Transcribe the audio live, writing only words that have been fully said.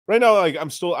Right now, like I'm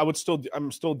still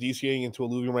DCAing into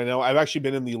Illuvium right now. I've actually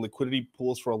been in the liquidity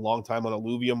pools for a long time on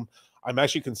Illuvium. I'm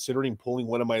actually considering pulling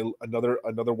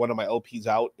another one of my LPs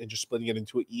out and just splitting it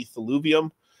into an ETH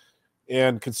Illuvium,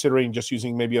 and considering just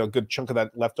using maybe a good chunk of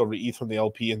that leftover ETH from the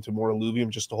LP into more Illuvium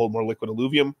just to hold more liquid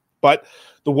Illuvium. But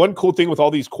the one cool thing with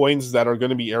all these coins that are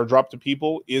going to be airdropped to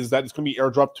people is that it's going to be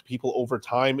airdropped to people over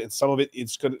time, and some of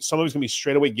it's going to be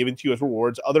straight away given to you as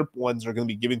rewards. Other ones are going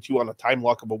to be given to you on a time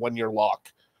lock of a 1-year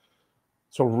lock.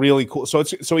 So really cool. So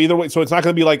either way, so it's not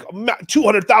going to be like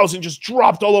 200,000 just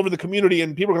dropped all over the community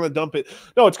and people are going to dump it.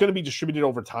 No, it's going to be distributed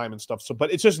over time and stuff. So,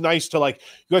 but it's just nice to, like,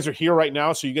 you guys are here right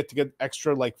now, so you get to get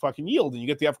extra like fucking yield, and you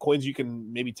get to have coins you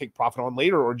can maybe take profit on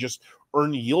later or just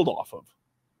earn yield off of.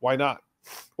 Why not?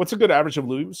 What's a good average of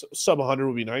Illuvium? Sub 100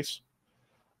 would be nice.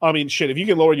 I mean, shit, if you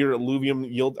can lower your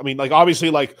Illuvium yield, I mean, like,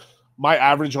 obviously, like, my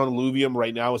average on Illuvium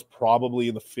right now is probably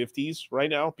in the 50s right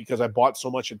now because I bought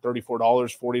so much at $34,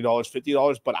 $40,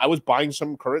 $50. But I was buying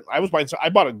some current. I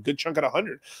bought a good chunk at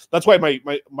 100. That's why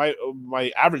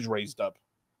my average raised up.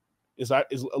 Is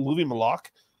Illuvium a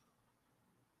lock?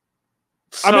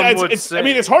 I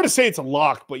mean, it's hard to say it's a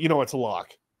lock, but you know it's a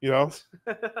lock. You know.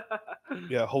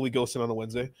 Yeah, Holy Ghosting on a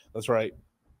Wednesday. That's right.